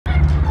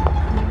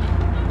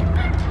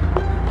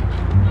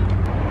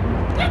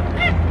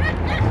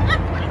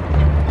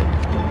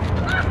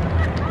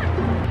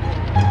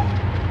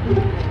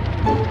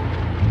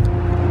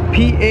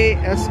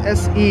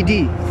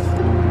P-A-S-S-E-D.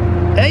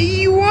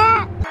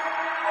 Aïwa!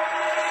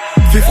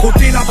 Fais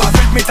frotter la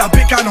bavette, mets ta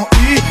bécane en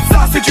I.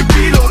 Ça c'est du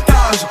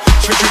pilotage.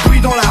 Je fais du bruit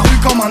dans la rue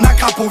comme un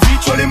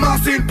Akrapovic. Sur les mains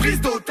c'est une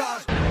prise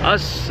d'otage.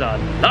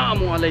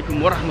 Assalamu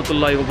alaikum wa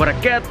rahmatullahi wa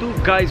barakatuh.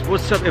 Guys,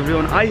 what's up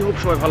everyone? I hope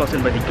so well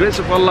by the grace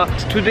of Allah.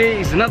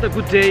 Today is another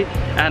good day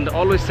and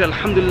always say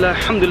alhamdulillah,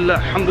 alhamdulillah,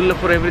 alhamdulillah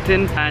for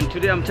everything. And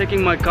today I'm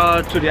taking my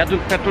car to the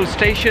petrol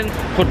station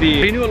for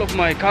the renewal of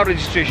my car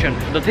registration.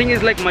 The thing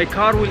is, like, my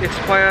car will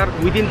expire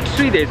within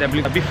 3 days, I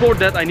believe. Before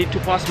that I need to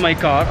pass my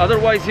car.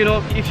 Otherwise, you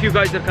know, if you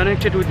guys are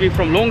connected with me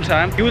from long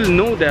time, you will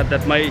know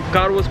that my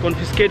car was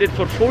confiscated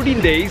for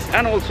 14 days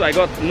and also I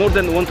got more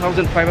than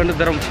 1,500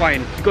 dirham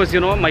fine because, you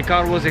know, my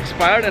car was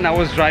expired and I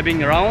was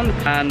driving around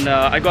and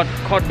I got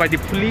caught by the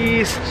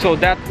police. So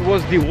that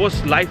was the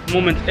worst life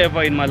moment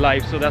ever in my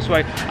life. So that's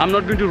why I'm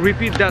not going to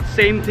repeat that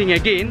same thing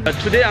again. But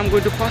today I'm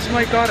going to pass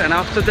my car and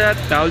after that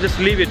I'll just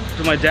leave it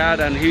to my dad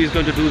and he is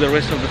going to do the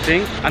rest of the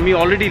thing. I'm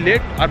already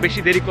late.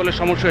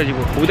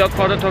 Without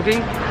further talking,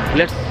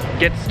 let's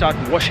get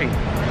started washing.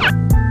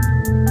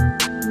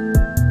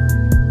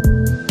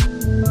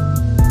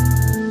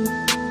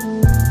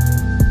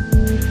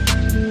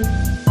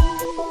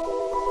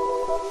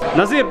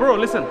 Nazir, bro,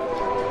 listen.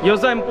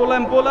 Yoza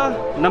empola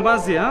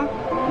namazi, ha?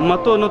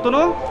 Mato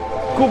notono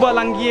kuba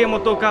langie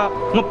motoka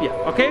mopia,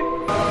 okay?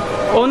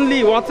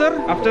 Only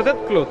water, after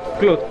that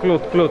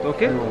cloth,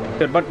 okay?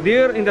 But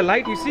there in the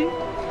light, you see,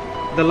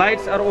 the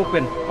lights are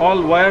open,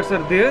 all wires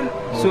are there.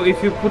 So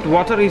if you put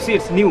water, you see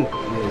it's new.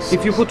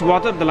 If you put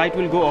water, the light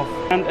will go off.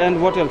 And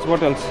what else?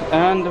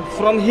 And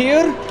from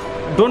here,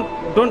 don't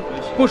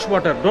push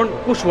water,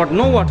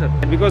 no water,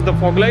 because the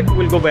fog light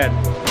will go bad.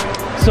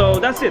 So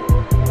that's it.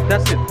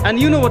 And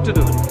you know what to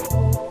do.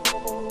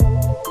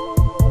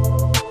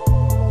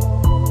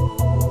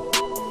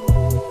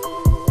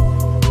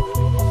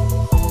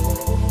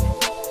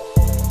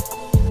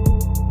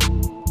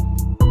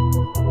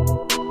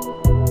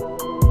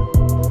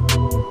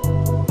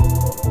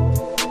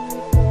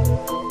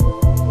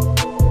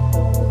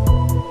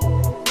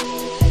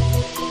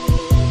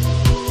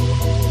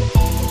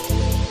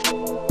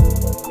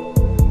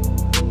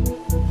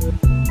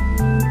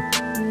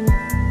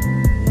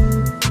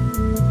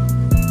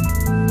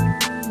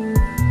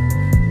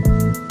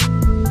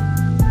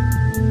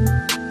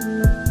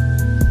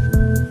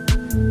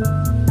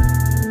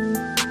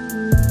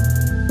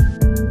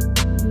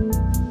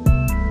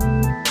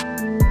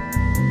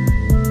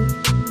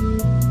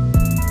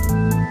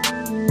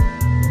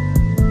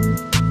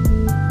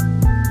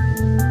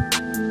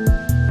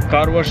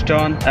 Car wash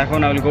done. এখন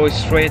I will go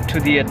straight to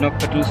the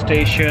petrol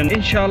station.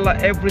 Inshallah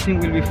everything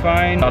will be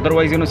fine.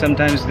 Otherwise, you know,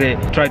 sometimes they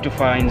try to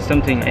find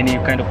something, any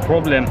kind of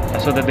problem,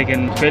 so that they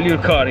can fail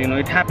your car. You know,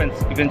 it happens.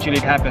 Eventually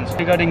it happens.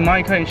 Regarding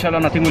my car,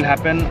 inshallah nothing will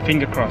happen.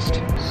 Finger crossed.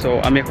 So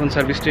আমি এখন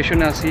service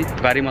স্টেশনে আছি।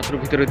 গাড়ি মাত্র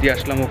ভিতরে দিয়ে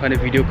আসলাম, ওখানে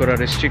video করা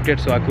restricted,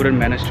 so I couldn't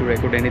manage to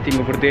record anything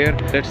over there.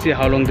 Let's see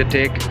how long they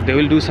take. They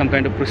will do some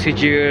kind of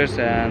procedures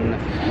and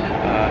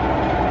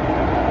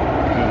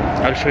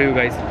I'll show you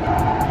guys.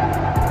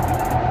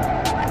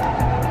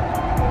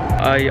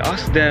 I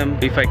asked them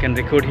if I can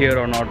record here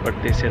or not, but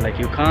they say like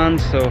you can't,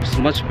 so it's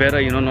much better,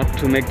 you know, not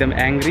to make them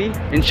angry.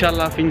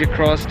 Inshallah, finger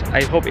crossed.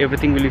 I hope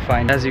everything will be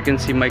fine. As you can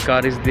see, my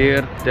car is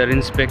there, they're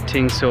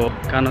inspecting, so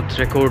cannot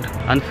record,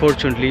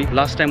 unfortunately.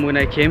 Last time when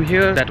I came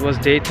here, that was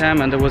daytime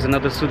and there was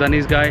another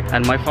Sudanese guy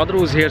and my father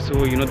was here, so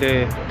you know, they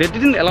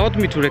didn't allow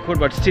me to record,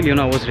 but still, you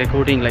know, I was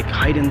recording like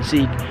hide and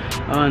seek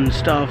and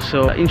stuff. So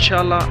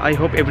inshallah, I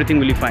hope everything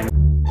will be fine.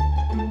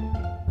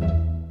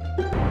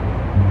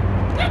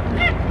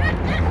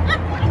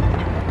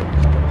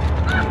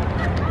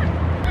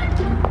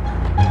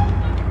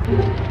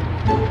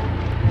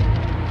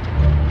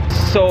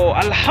 So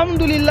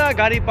alhamdulillah,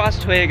 gari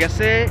passed hoye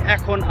geche.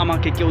 Ekhon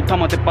amake keu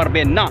thamate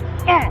parbe na.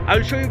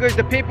 I'll show you guys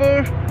the paper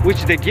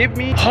which they gave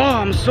me. Oh,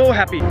 I'm so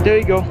happy. There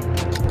you go.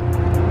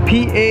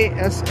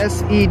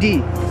 P-A-S-S-E-D.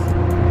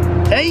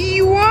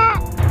 Aïwa!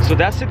 So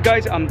that's it,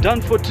 guys. I'm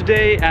done for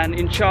today, and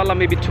inshallah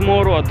maybe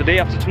tomorrow or the day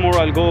after tomorrow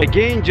I'll go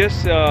again just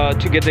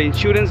to get the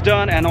insurance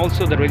done and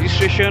also the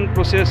registration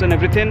process and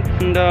everything.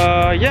 And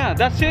yeah,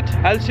 that's it.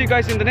 I'll see you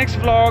guys in the next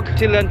vlog.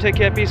 Till then, take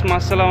care, peace,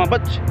 masalama.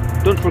 But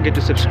don't forget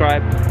to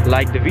subscribe,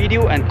 like the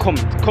video and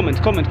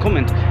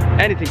comment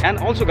anything. And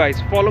also guys,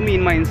 follow me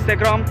in my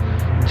Instagram,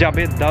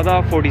 Dada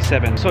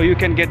 47, so you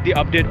can get the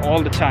update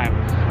all the time.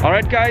 All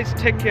right guys,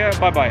 take care,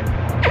 bye bye.